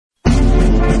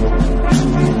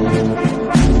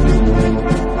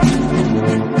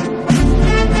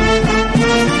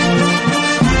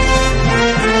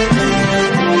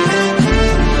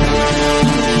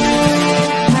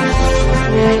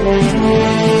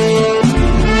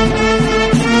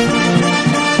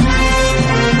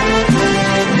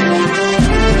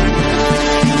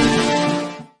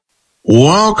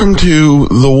Welcome to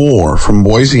The War from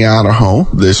Boise, Idaho.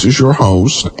 This is your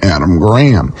host, Adam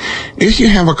Graham. If you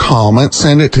have a comment,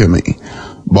 send it to me.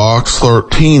 Box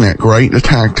 13 at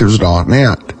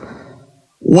greatdetectives.net.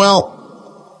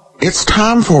 Well, it's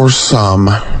time for some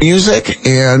music,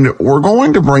 and we're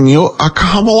going to bring you a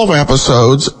couple of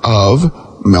episodes of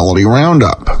Melody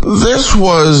Roundup. This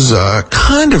was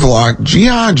kind of like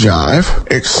G.I. Jive,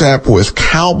 except with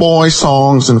cowboy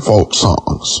songs and folk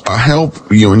songs. I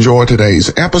hope you enjoy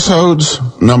today's episodes,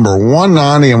 number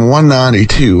 190 and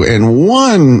 192. And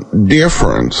one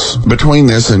difference between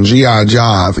this and G.I.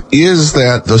 Jive is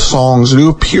that the songs do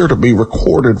appear to be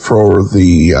recorded for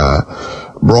the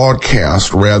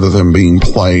broadcast rather than being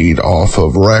played off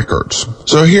of records.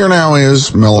 So here now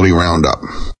is Melody Roundup.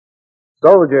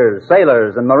 Soldiers,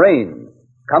 sailors, and Marines,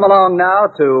 come along now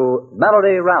to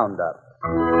Melody Roundup.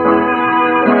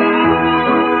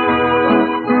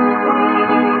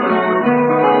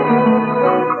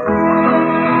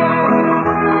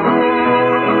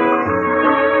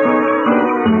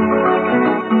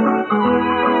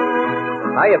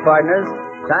 Hiya, partners.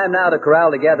 Time now to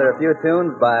corral together a few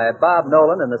tunes by Bob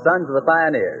Nolan and the Sons of the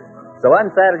Pioneers. So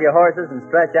unsaddle your horses and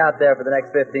stretch out there for the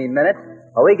next 15 minutes.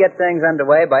 Well, we get things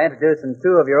underway by introducing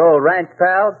two of your old ranch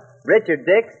pals, Richard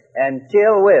Dix and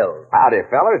Chill Wills. Howdy,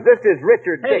 fellas. This is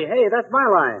Richard Dix. Hey, that's my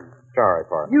line. Sorry,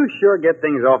 partner. You sure get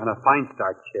things off in a fine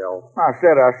start, Chill. I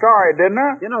said sorry, didn't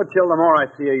I? You know, Chill, the more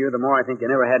I see of you, the more I think you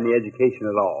never had any education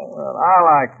at all. Well, I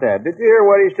like that. Did you hear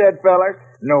what he said, fellas?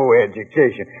 No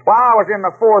education. Well, I was in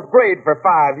the 4th grade for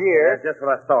 5 years. That's just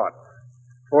what I thought.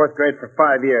 4th grade for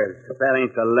 5 years. But that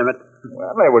ain't the limit.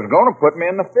 Well, they was going to put me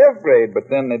in the 5th grade, but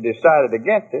then they decided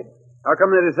against it. How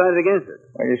come they decided against it?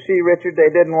 Well, you see, Richard,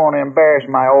 they didn't want to embarrass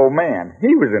my old man.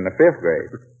 He was in the 5th grade.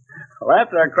 Well,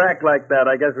 after a crack like that,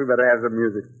 I guess we better have some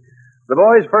music. The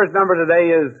boys' first number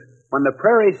today is When the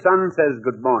Prairie Sun Says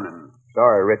Good Morning.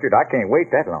 Sorry, Richard, I can't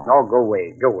wait that long. Oh, go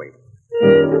away.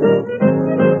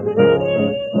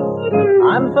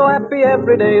 I'm so happy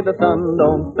every day the sun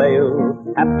don't fail.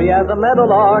 Happy as a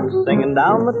meadowlark singing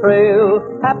down the trail.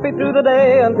 Happy through the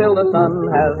day until the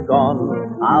sun has gone.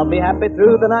 I'll be happy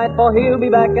through the night, for he'll be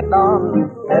back at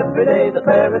dawn. Every day the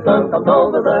prairie sun comes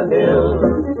over the hill.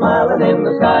 Smiling in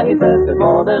the sky, he says good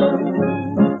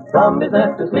morning. From his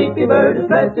nest a sleepy bird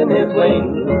is stretching his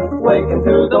wings, waking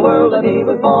to the world that he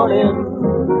was born in.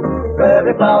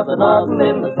 Prairie clouds are nodding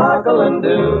in the sparkle and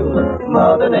dew.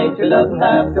 Mother Nature doesn't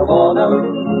have to warn them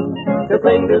to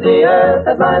cling to the earth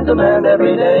that finds a man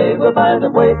every day. We'll find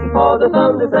him waiting for the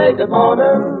sun to say good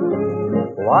morning.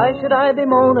 Why should I be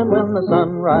moaning when the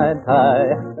sun rides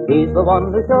high? He's the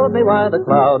one who showed me why the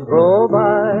clouds roll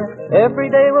by. Every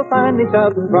day we'll find each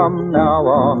other from now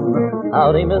on.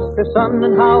 Howdy, Mr. Sun,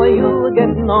 and how are you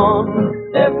getting on?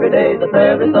 Every day the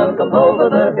prairie sun comes over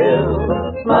the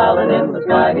hill. Smiling in the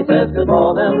sky, he says good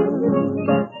morning.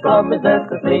 From his nest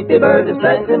the sleepy bird is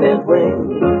stretching his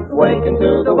wings, waking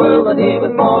to the world that he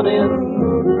was born in.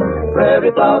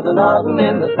 Prairie clouds are nodding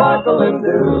in the sparkle and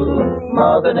dew.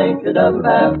 Mother Nature doesn't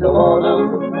have to warn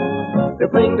them to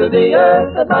cling to the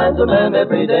earth that finds a man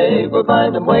every day. We'll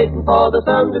find him waiting for the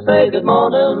sun to say good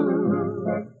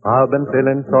morning. I've been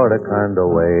feeling sorta kinda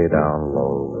way down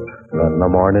low. Then the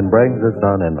morning brings the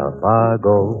sun and up I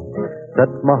go.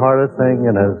 Sets my heart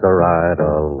a-singing as I ride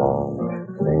along.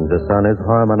 Seems the sun is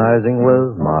harmonizing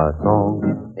with my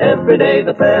song. Every day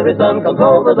the prairie sun comes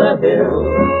over the hill.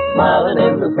 Smiling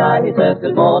in the sky, he says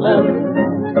good morning.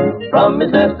 From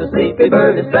his nest a sleepy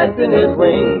bird is stretching his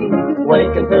wings,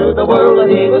 waking to the world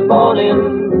that he was born in.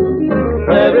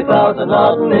 Prairie clouds are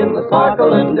nodding in the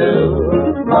sparkle and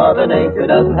dew. Mother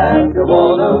Nature doesn't have to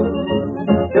warn them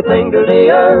to cling to the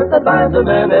earth that finds a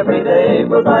man every day.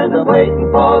 We'll find them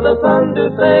waiting for the sun to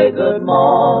say good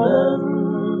morning.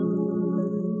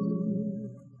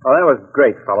 Oh, that was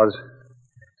great, fellas.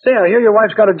 Say, I hear your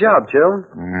wife's got a job, Chill.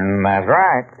 That's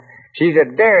right. She's a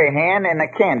dairy hand in a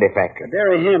candy factory. A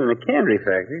dairy hand in a candy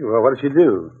factory? Well, what does she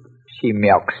do? She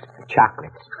milks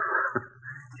chocolates.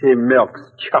 She milks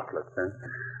chocolates, huh?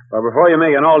 Well, before you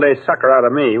make an all-day sucker out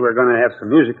of me, we're going to have some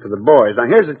music for the boys. Now,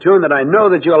 here's a tune that I know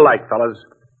that you'll like, fellas.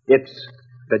 It's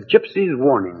The Gypsy's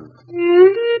Warning.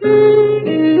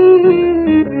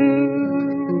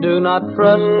 Do not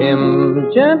trust him,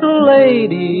 gentle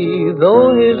lady,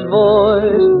 though his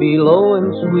voice be low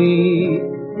and sweet.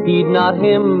 Heed not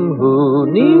him who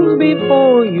kneels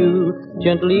before you,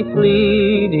 gently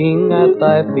pleading at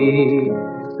thy feet.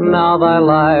 Now thy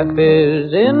life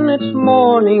is in its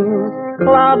morning,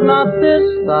 cloud not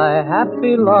this thy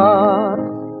happy lot.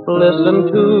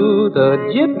 Listen to the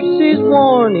gypsy's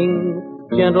warning,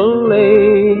 gentle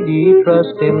lady,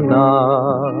 trust him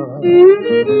not.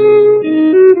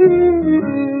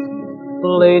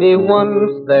 Lady,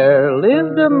 once there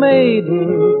lived a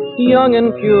maiden, young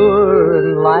and pure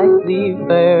and like thee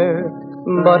fair.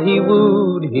 But he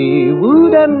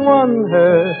wooed and won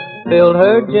her, filled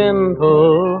her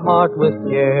gentle heart with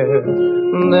care.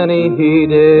 Then he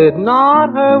heeded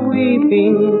not her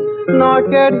weeping, nor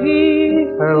cared he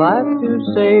her life to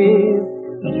save.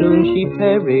 Soon she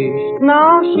perished,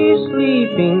 now she's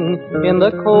sleeping in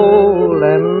the cold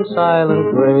and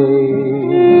silent grave.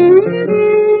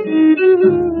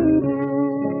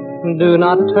 Do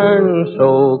not turn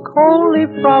so coldly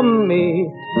from me,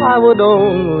 I would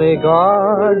only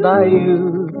guard thy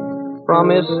youth. From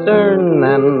his stern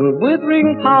and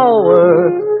withering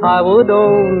power, I would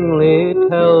only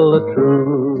tell the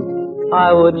truth.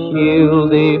 I would shield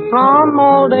thee from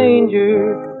all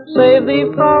danger, save thee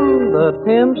from the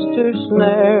tempter's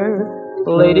snare.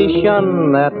 Lady,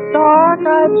 shun that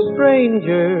dark-eyed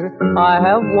stranger, I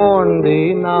have warned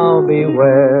thee, now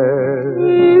beware.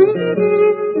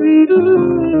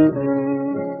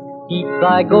 Keep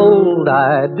thy gold,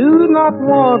 I do not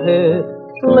want it,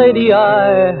 lady,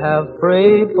 I have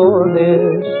prayed for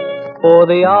this. For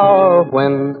the hour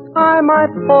when I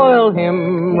might foil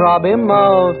him, rob him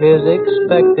of his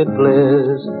expected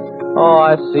bliss. Oh,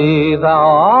 I see thou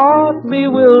art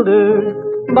bewildered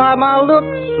by my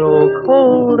looks so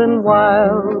cold and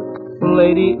wild.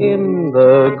 Lady, in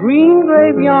the green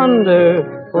grave yonder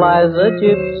lies a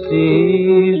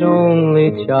gypsy's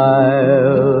only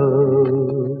child.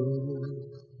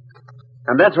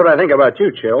 And that's what I think about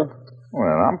you, Chill.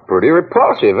 Well, I'm pretty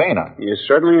repulsive, ain't I? You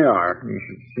certainly are. You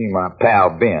should see my pal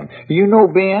Ben. You know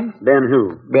Ben? Ben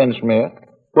who? Ben Smith.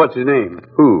 What's his name?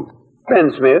 Who?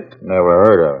 Ben Smith. Never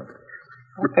heard of him.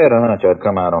 I had a hunch I'd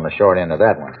come out on the short end of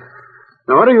that one.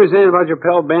 Now, what are you saying about your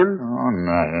pal Ben? Oh,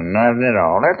 nothing at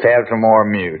all. Let's have some more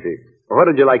music. Well, what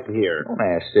did you like to hear? Don't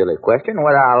ask silly question.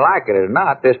 Whether I like it or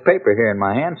not, this paper here in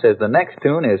my hand says the next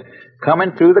tune is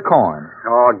Coming Through the Corn.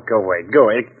 Oh, go away, go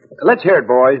away. Let's hear it,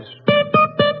 boys.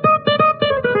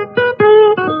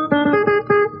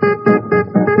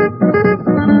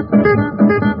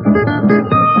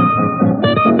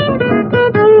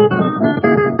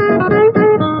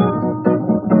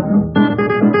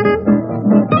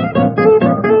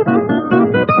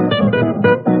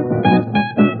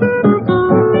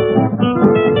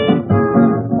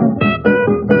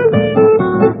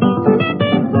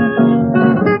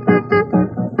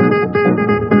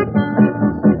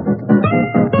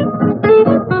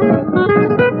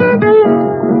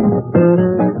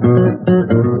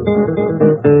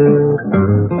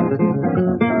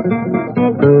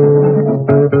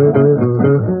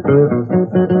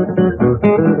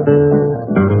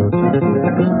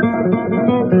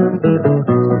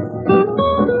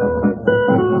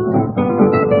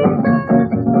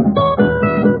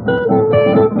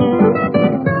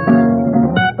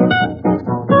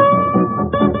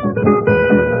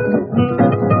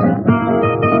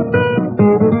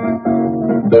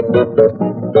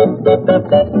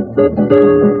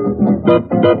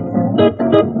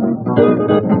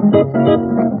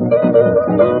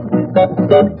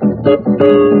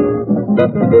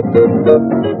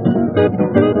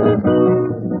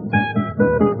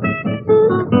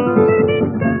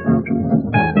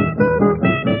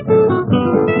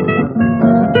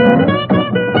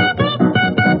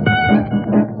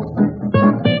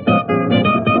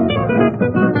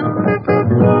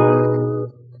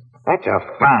 That's a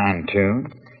fine tune.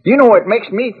 You know, it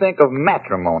makes me think of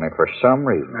matrimony for some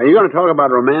reason. Are you going to talk about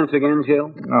romance again,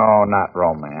 Jill? No, not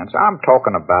romance. I'm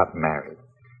talking about marriage.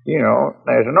 You know,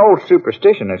 there's an old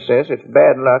superstition that says it's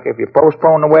bad luck if you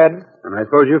postpone the wedding. And I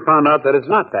suppose you found out that it's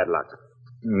not bad luck.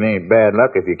 It ain't bad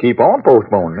luck if you keep on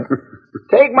postponing it.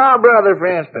 Take my brother, for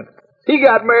instance. He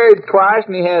got married twice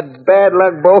and he had bad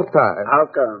luck both times. How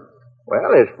come?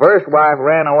 Well, his first wife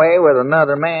ran away with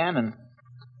another man and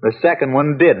the second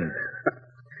one didn't.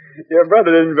 Your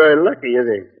brother isn't very lucky, is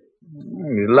he?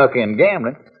 He's lucky in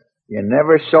gambling. You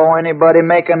never saw anybody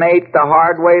make an eighth the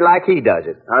hard way like he does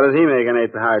it. How does he make an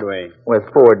eighth the hard way? With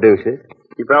 4 deuces.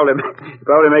 He probably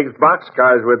makes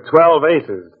boxcars with 12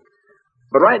 aces.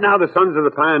 But right now, the Sons of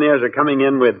the Pioneers are coming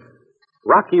in with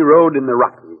Rocky Road in the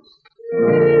Rockies.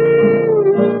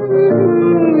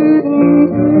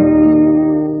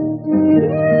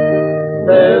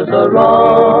 There's a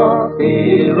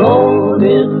rocky road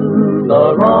in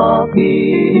the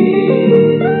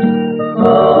Rockies,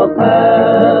 a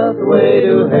pathway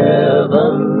to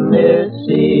heaven it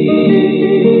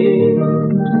seems,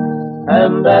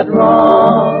 and that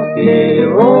rocky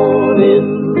road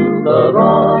in the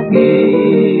Rockies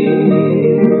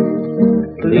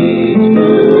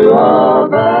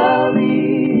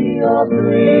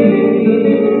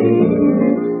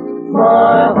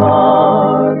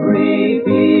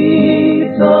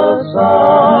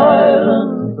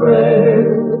silent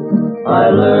prayer I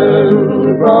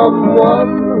learned from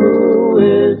one who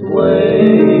is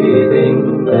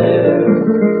waiting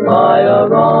there by a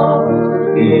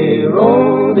rocky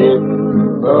road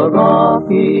in the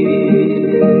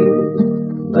Rockies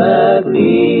that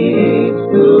leads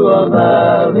to a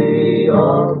valley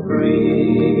of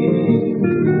dreams.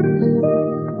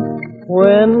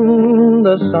 When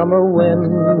the summer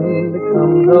wind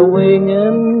comes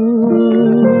a-winging,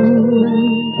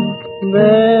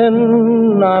 then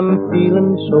I'm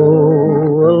feeling so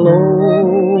alone.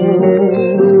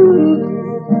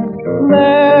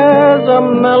 There's a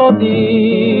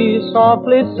melody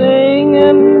softly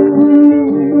singing,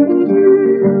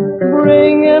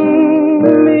 bringing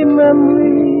me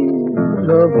memories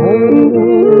of home.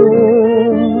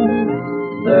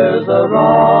 There's a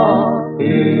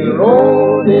rocky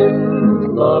road in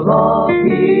the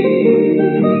Rockies,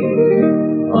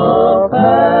 a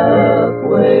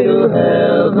pathway to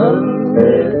heaven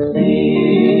it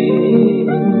seems,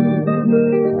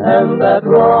 and that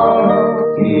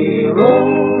rocky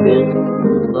road in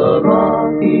the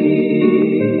Rockies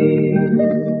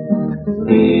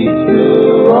leads to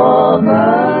a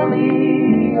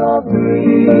valley of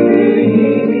dreams.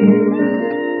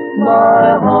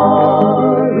 My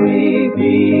heart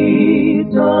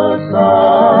repeats a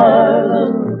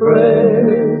silent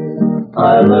prayer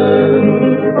I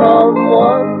learned from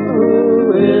one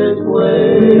who is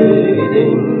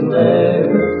waiting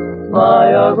there by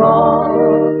a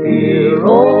rocky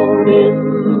road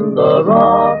in the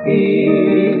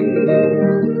Rockies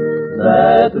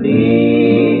that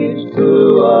leads to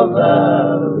a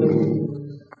valley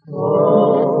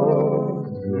of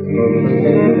dreams.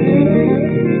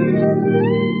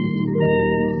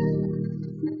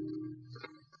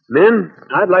 Men,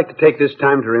 I'd like to take this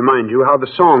time to remind you how the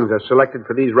songs are selected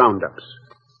for these roundups.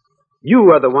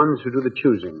 You are the ones who do the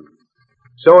choosing.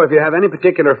 So if you have any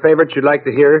particular favorites you'd like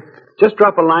to hear, just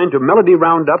drop a line to Melody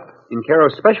Roundup in care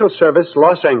of Special Service,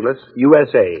 Los Angeles,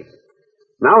 USA.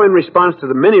 Now, in response to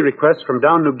the many requests from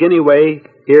down New Guinea way,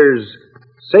 here's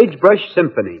Sagebrush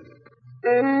Symphony.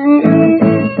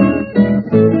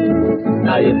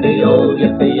 Now yippee-oh,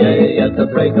 yippee-yay, at the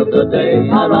break of the day,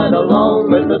 I ride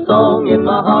along with the song in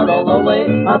my heart all the way.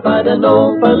 I find an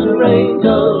open range,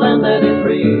 a land that is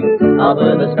free. Out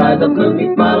where the skies are blue,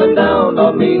 he's smiling down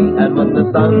on me. And when the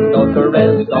sun goes to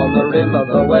rest on the rim of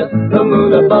the west, the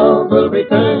moon above will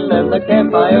return and the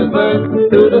campfires burn.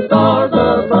 To the stars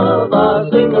above I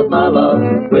sing of my love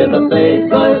with a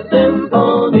sagebrush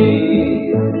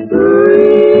symphony.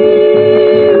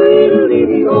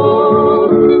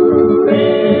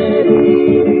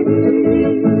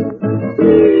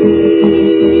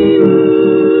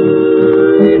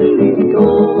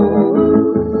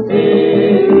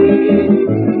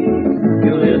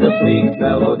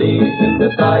 In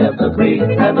the sky of the breeze,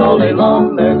 and all day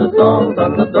long there's a song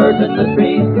from the birds in the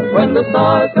trees. When the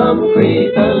stars come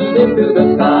creeping into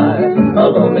the sky, a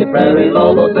lonely prairie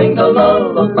lolo sings a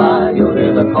lullaby. You'll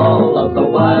hear the call of the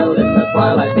wild in the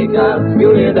twilight beguile.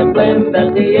 You'll hear them blend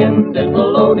at the end in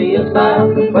melodious style.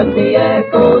 When the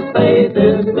echoes fade,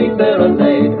 this sweet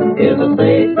serenade is a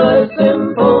sagebrush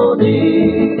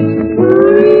symphony.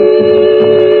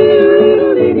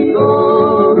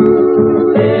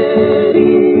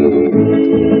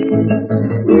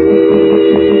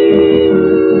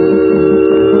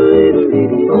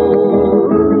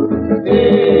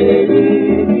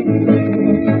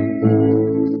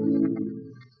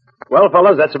 Well,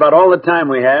 fellas, that's about all the time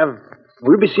we have.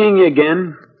 We'll be seeing you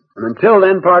again. And until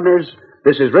then, partners,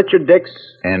 this is Richard Dix.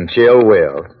 And Chill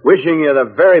Will. Wishing you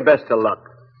the very best of luck.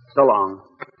 So long.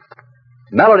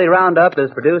 Melody Roundup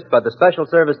is produced by the Special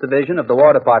Service Division of the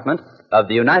War Department of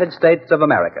the United States of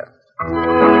America.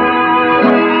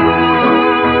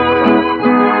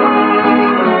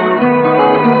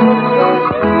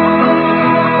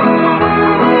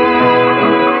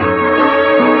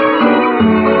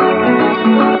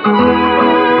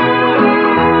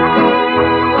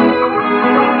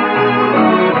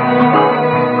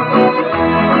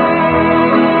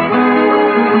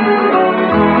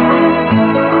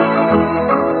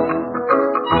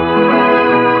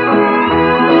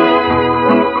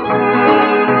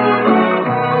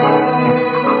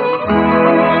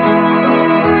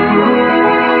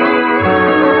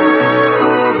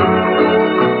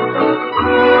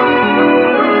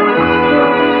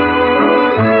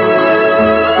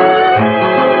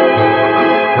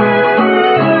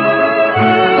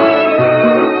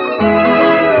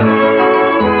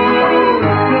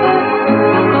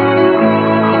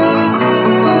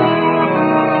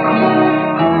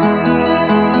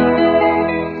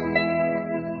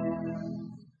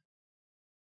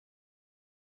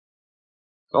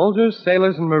 Soldiers,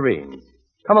 sailors, and Marines,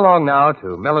 come along now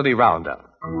to Melody Roundup.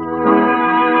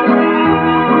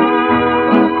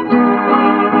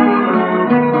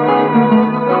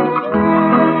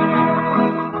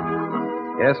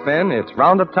 Yes, men, it's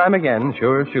roundup time again,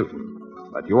 sure as shooting.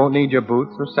 But you won't need your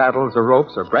boots or saddles or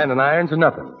ropes or branding irons or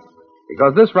nothing.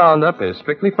 Because this roundup is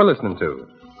strictly for listening to.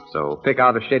 So pick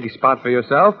out a shady spot for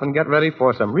yourself and get ready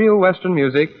for some real Western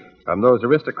music from those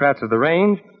aristocrats of the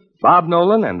range, Bob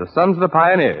Nolan and the Sons of the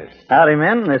Pioneers. Howdy,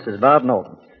 men. This is Bob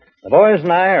Nolan. The boys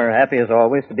and I are happy as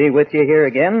always to be with you here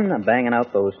again, banging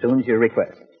out those tunes you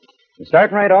request. And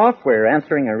starting right off, we're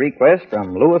answering a request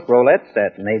from Louis Roletts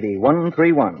at Navy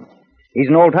 131. He's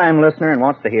an old-time listener and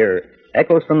wants to hear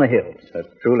Echoes from the Hills, a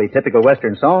truly typical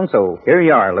Western song, so here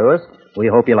you are, Louis. We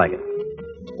hope you like it.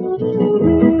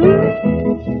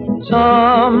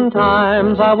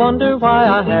 Sometimes I wonder why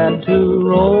I had to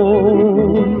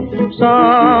roam.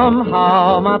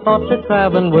 Somehow my thoughts are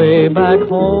traveling way back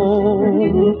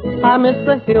home. I miss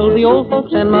the hills, the old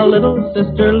folks, and my little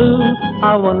sister Lou.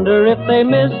 I wonder if they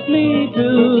miss me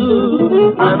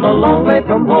too. I'm a long way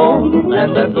from home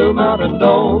and the Blue Mountain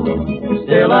Dome.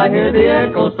 Still I hear the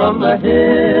echoes from the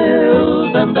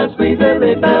hills and the sweet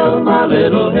Lily Bell, my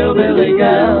little hillbilly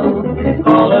gal,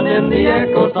 calling in the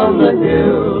echoes from the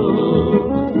hills.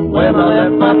 When I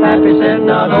left my pappy said,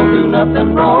 now don't do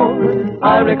nothing wrong.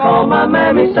 I recall my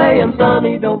mammy saying,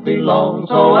 sonny, don't be long.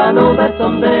 So I know that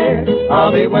someday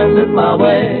I'll be wending my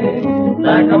way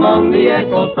back among the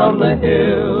echoes from the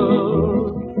hills.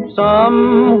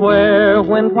 Somewhere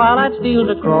when twilight steals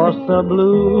across the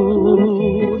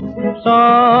blue,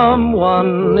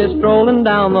 someone is strolling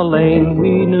down the lane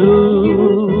we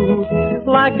knew.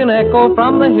 Like an echo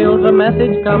from the hills, a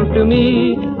message comes to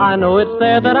me. I know it's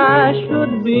there that I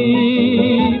should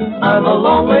be. I'm a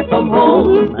long way from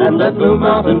home and the Blue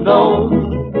Mountain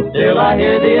Dome. Still I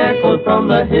hear the echoes from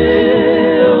the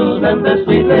hills and the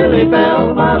sweet Lily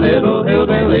Bell, my little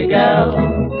hillbilly gal,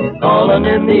 calling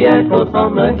in the echoes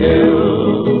from the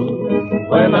hills.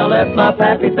 When I left my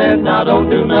pappy said, now don't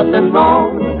do nothing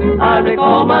wrong. I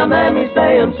recall my mammy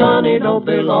saying, sonny, don't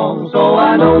be long. So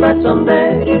I know that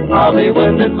someday I'll be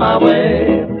wending my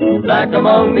way back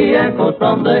among the echoes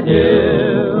from the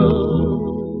hills.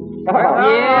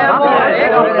 Yeah, boy.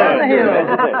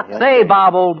 Say,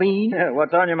 Bob, old bean.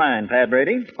 What's on your mind, Pat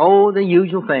Brady? Oh, the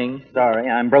usual thing. Sorry,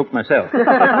 I'm broke myself. No,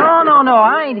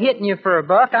 I ain't hitting you for a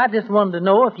buck. I just wanted to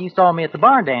know if you saw me at the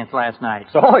barn dance last night.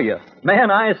 Saw you?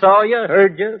 Man, I saw you,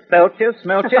 heard you, felt you,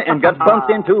 smelt you, and got bumped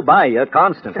into by you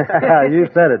constant. You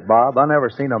said it, Bob. I never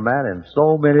seen a man in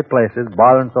so many places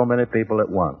bothering so many people at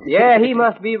once. Yeah, he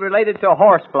must be related to a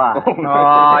horsefly.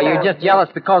 Oh, you're just jealous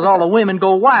because all the women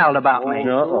go wild about me.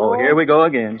 Oh, here we go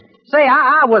again. Say,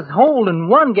 I was holding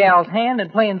one gal's hand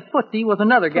and playing footsie with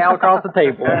another gal across the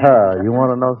table. You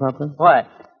want to know something? What?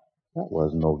 That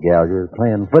wasn't no gal you was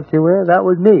playing footsie with. That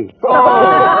was me.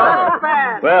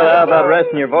 Well, how about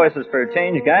resting your voices for a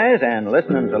change, guys, and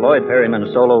listening to Lloyd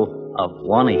Perryman's solo of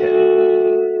Juanita.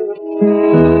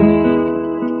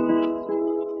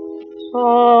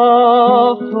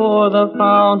 Soft o'er the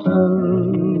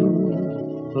fountain,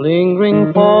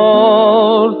 lingering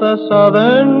falls the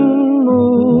southern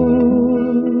moon.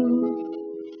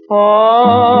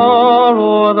 Far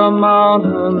o'er the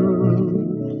mountain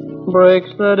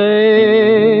breaks the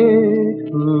day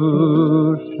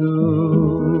too soon.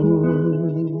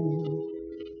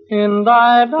 In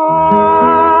thy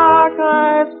dark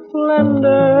eyes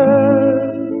splendor,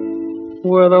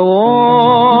 where the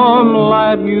warm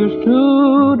light used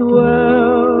to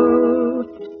dwell,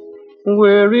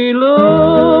 weary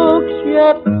looks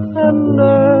yet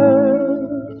tender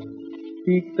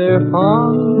speak their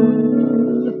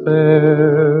fond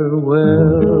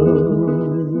farewell.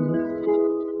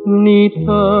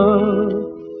 Nita,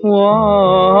 Juanita,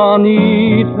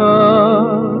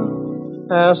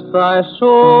 ask thy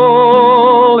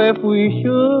soul if we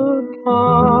should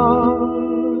part.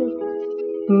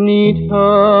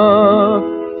 Nita,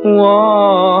 Juanita,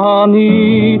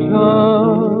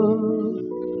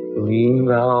 lean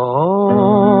thou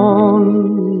on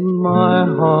my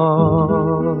heart.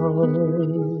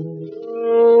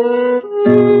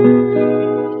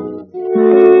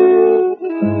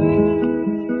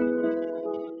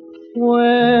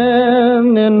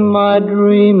 When in my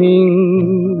dreaming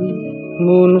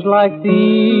moons like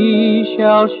these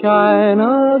shall shine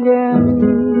again,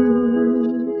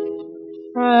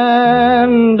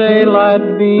 and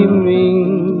daylight beaming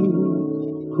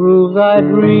prove thy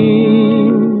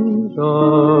dreams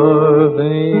are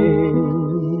vain,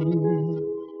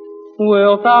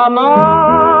 wilt thou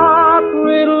not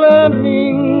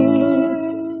relenting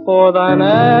for thine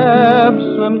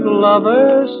absent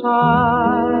lover's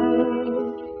side,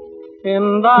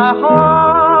 in thy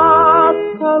heart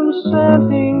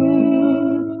consenting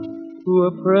to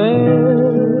a prayer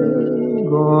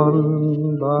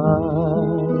gone by.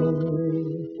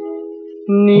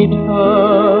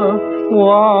 Nita,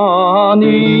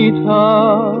 Juanita,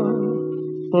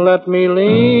 let me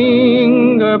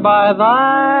linger by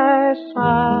thy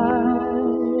side.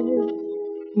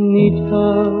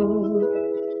 Nita,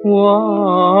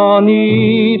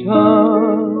 Juanita,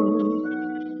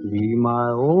 be my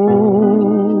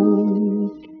own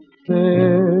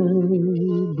fair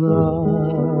bride.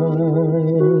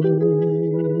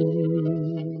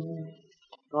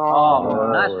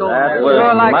 Oh, nice going. That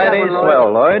was mighty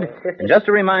swell, Lloyd. And just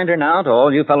a reminder now to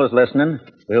all you fellows listening,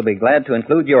 we'll be glad to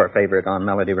include your favorite on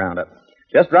Melody Roundup.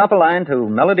 Just drop a line to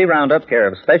Melody Roundup, care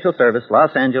of Special Service,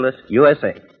 Los Angeles,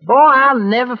 USA. Boy, I'll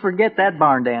never forget that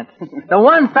barn dance. The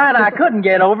one sight I couldn't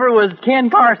get over was Ken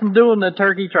Carson doing the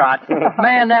turkey trot.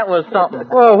 Man, that was something.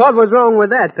 Well, what was wrong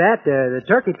with that, Pat? The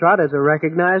turkey trot is a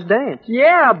recognized dance.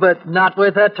 Yeah, but not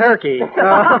with a turkey.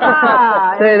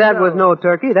 Say, that was no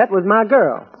turkey. That was my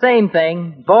girl. Same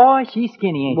thing. Boy, she's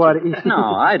skinny, ain't What? she?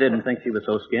 No, I didn't think she was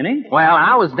so skinny. Well,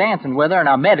 I was dancing with her, and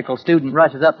a medical student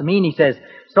rushes up to me, and he says,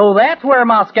 "So that's where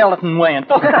my skeleton went."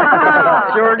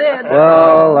 Sure did.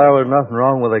 Well, there was nothing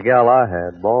wrong with the gal I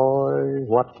had. Boy,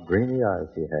 what dreamy eyes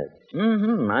she had.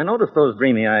 Mm-hmm. I noticed those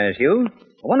dreamy eyes, Hugh.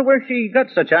 I wonder where she got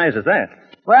such eyes as that.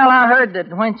 Well, I heard that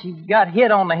when she got hit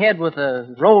on the head with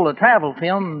a roll of travel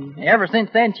film, ever since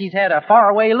then she's had a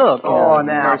faraway look. Oh,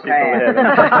 now, Pat.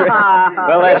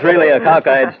 Well, that's really a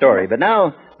cockeyed story. But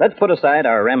now, let's put aside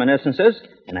our reminiscences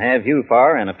and have Hugh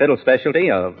Farr and a fiddle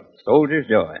specialty of Soldier's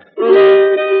Joy.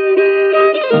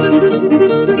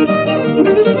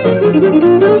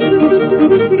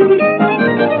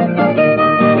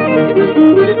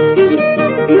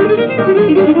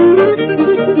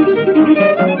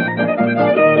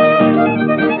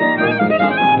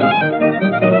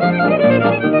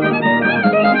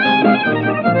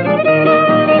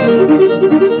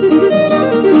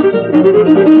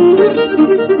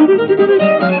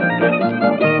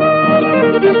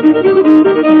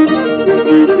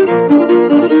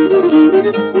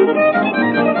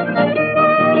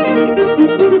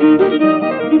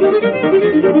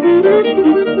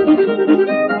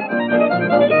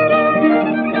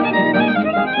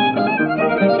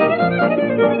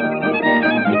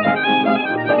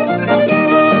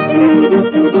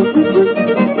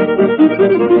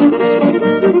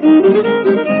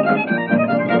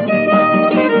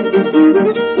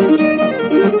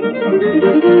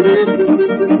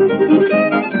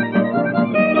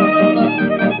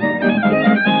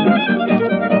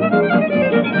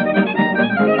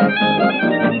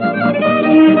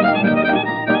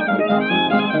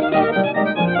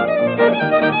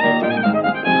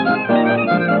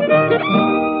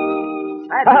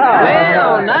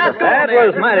 That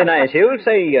was mighty nice, Hugh.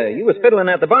 Say, you was fiddling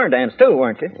at the barn dance, too,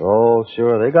 weren't you? Oh,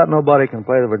 sure. They got nobody can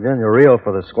play the Virginia reel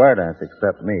for the square dance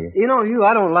except me. You know,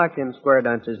 I don't like them square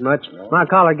dances much. My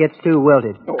collar gets too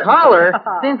wilted. Collar?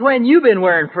 Since when you been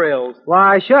wearing frills?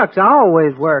 Why, shucks, I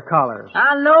always wear collars.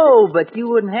 I know, but you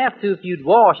wouldn't have to if you'd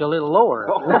wash a little lower.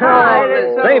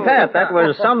 Say, Pat, that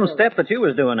was some step that you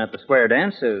was doing at the square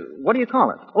dance. What do you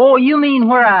call it? Oh, you mean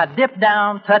where I dip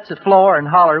down, touch the floor, and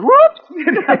holler, whoop?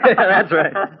 That's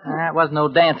right. That wasn't no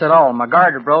dance at all. My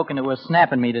garter broke, and it was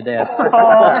snapping me to death. Wait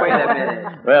a minute.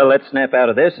 Well, let's snap out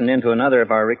of this and into another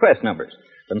of our request numbers.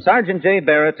 From Sergeant J.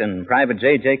 Barrett and Private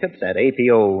J. Jacobs at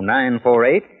APO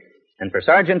 948, and for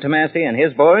Sergeant Tomasi and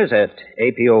his boys at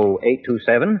APO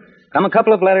 827, come a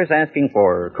couple of letters asking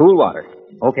for cool water.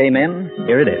 Okay, men,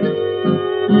 here it is.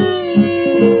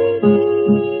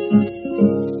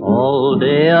 All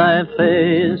day I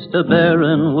faced a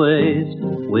barren waste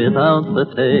without the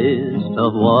taste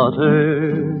of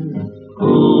water.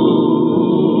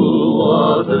 Cool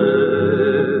water.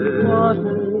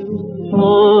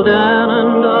 Old Dan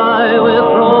and I with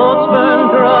throats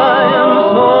burned dry and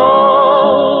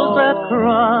souls that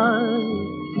cry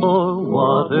for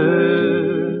water.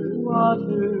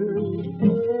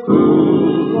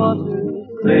 Cool water.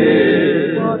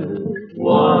 Clear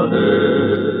water.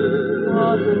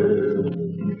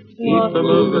 Keep the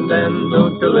moving, Dan,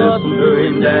 don't you listen to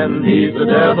him, Dan. He's the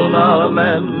devil, not a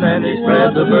man, and he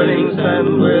spreads the burning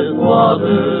sand with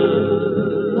water.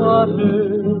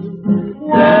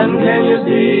 Dan, can you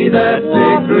see that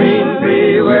big green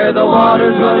tree where the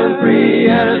water's running free,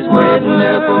 and it's waiting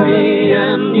there for me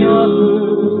and you?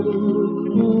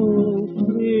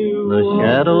 The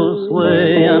shadows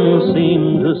sway and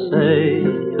seem to say,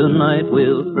 Tonight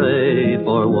we'll pray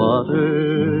for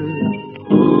water,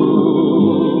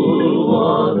 cool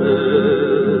water.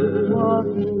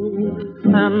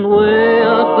 And way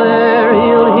up there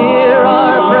he'll hear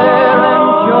our prayer and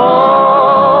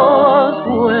show us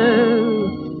where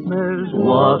there's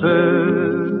water,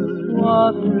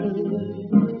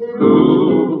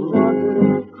 cool,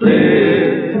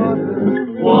 clear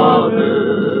water.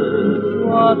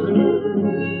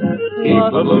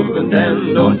 Keep a moving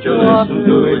then, don't you listen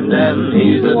to him then.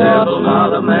 He's the devil,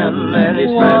 not a man, and he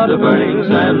spreads the burning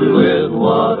sand with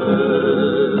water.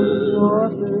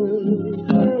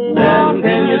 Then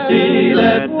can you see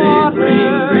that big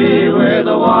green tree where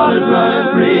the water's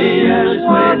running free and it's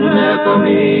waiting there for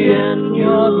me and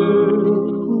you?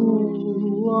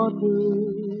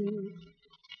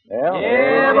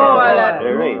 Yeah, boy, that's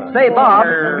great. Say,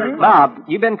 Bob,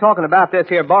 you've been talking about this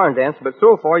here barn dance, but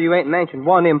so far you ain't mentioned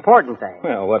one important thing.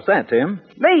 Well, what's that, Tim?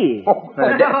 Me.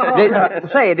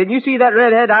 Did you see that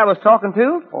redhead I was talking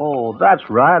to? Oh, that's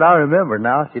right. I remember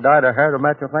now. She dyed her hair to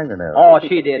match her fingernails. Oh,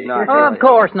 she did not. Of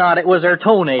course not. It was her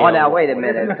toenail. Oh, now, wait a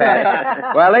minute,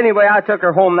 Pat. Well, anyway, I took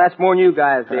her home. That's more than you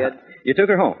guys did. You took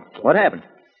her home. What happened?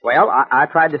 Well, I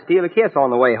tried to steal a kiss on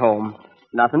the way home.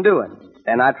 Nothing doing.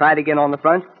 Then I tried again on the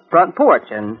front porch,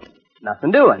 and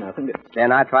nothing doing. Then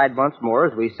I tried once more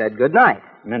as we said good night.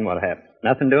 And then what happened?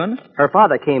 Nothing doing? Her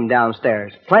father came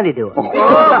downstairs. Plenty doing.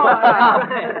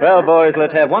 Well, boys,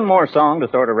 let's have one more song to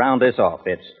sort of round this off.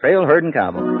 It's Trail Herdin'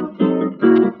 Cowboy.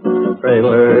 Trail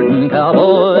herdin'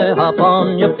 cowboy, hop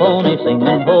on your pony,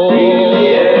 singing ho.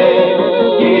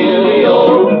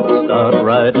 Start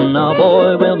riding now,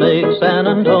 boy, we'll make San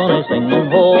Antonio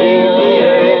singing ho.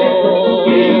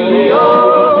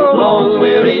 Long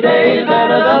weary days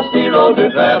and a dusty road to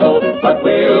travel, but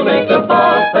we'll make the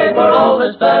boss pay for all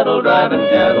this battle driving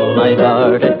cattle.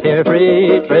 Light-hearted,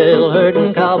 carefree, trail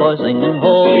herding cowboy singing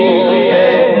ho.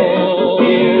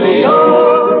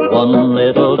 One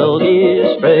little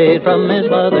doggy strayed from his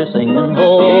mother singing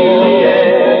ho.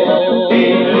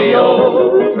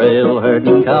 Trail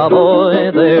herding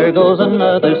cowboy, there goes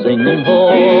another singing ho.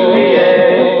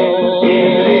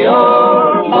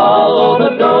 Follow the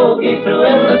doggy through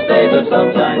endless days of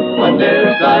sunshine. When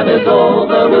this time is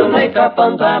over, we'll make our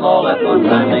fun time all at one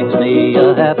time. Makes me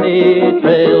a happy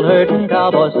trail herding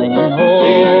cowboy singing ho.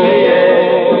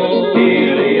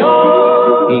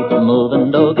 Keep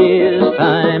moving, doggies,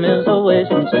 time is a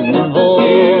wasting singing ho.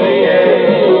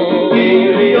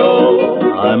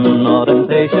 I'm not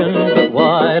impatient, but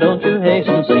why don't you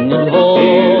hasten singing ho?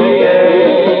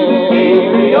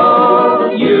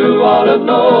 You ought to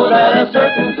know that a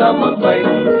certain someone's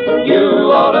waiting.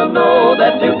 You ought to know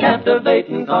that to captivate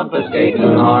and confiscate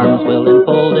arms will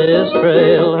enfold this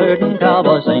trail herding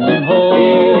cowboy singing ho.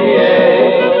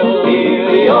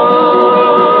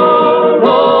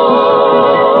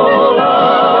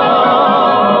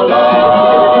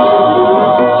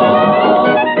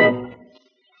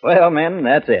 Well, men,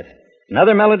 that's it.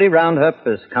 Another Melody Roundup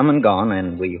has come and gone,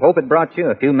 and we hope it brought you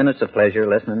a few minutes of pleasure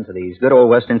listening to these good old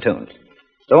Western tunes.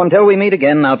 So until we meet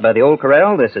again out by the old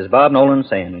corral, this is Bob Nolan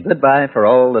saying goodbye for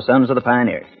all the sons of the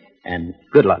pioneers. And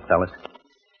good luck, fellas.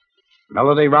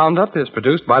 Melody Roundup is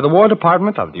produced by the War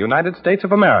Department of the United States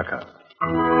of America.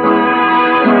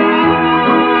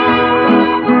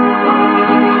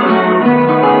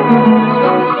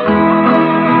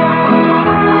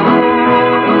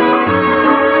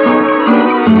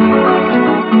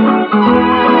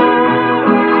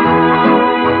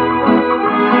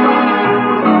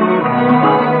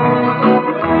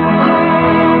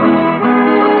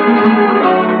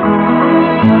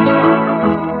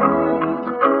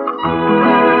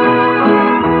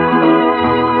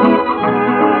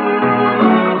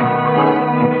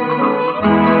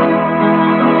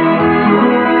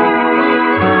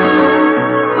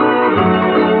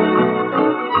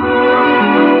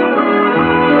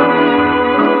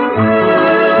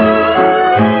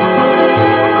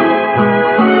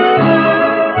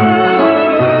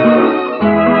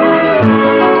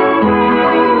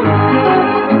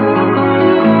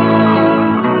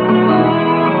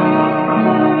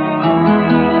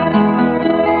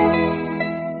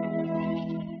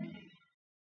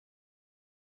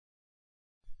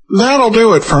 That'll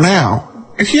do it for now.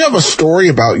 If you have a story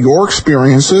about your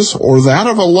experiences or that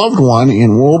of a loved one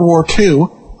in World War II,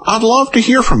 I'd love to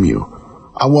hear from you.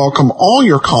 I welcome all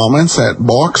your comments at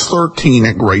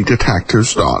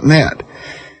box13@greatdetectives.net.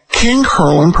 Ken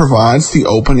Curlin provides the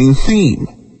opening theme.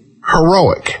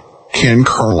 Heroic,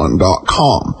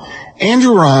 KenCurlin.com.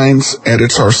 Andrew Rhines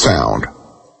edits our sound.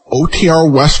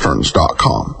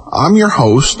 OTRWesterns.com. I'm your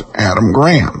host, Adam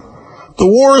Graham. The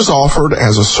war is offered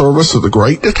as a service of the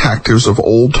great detectives of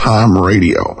old-time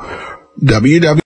radio.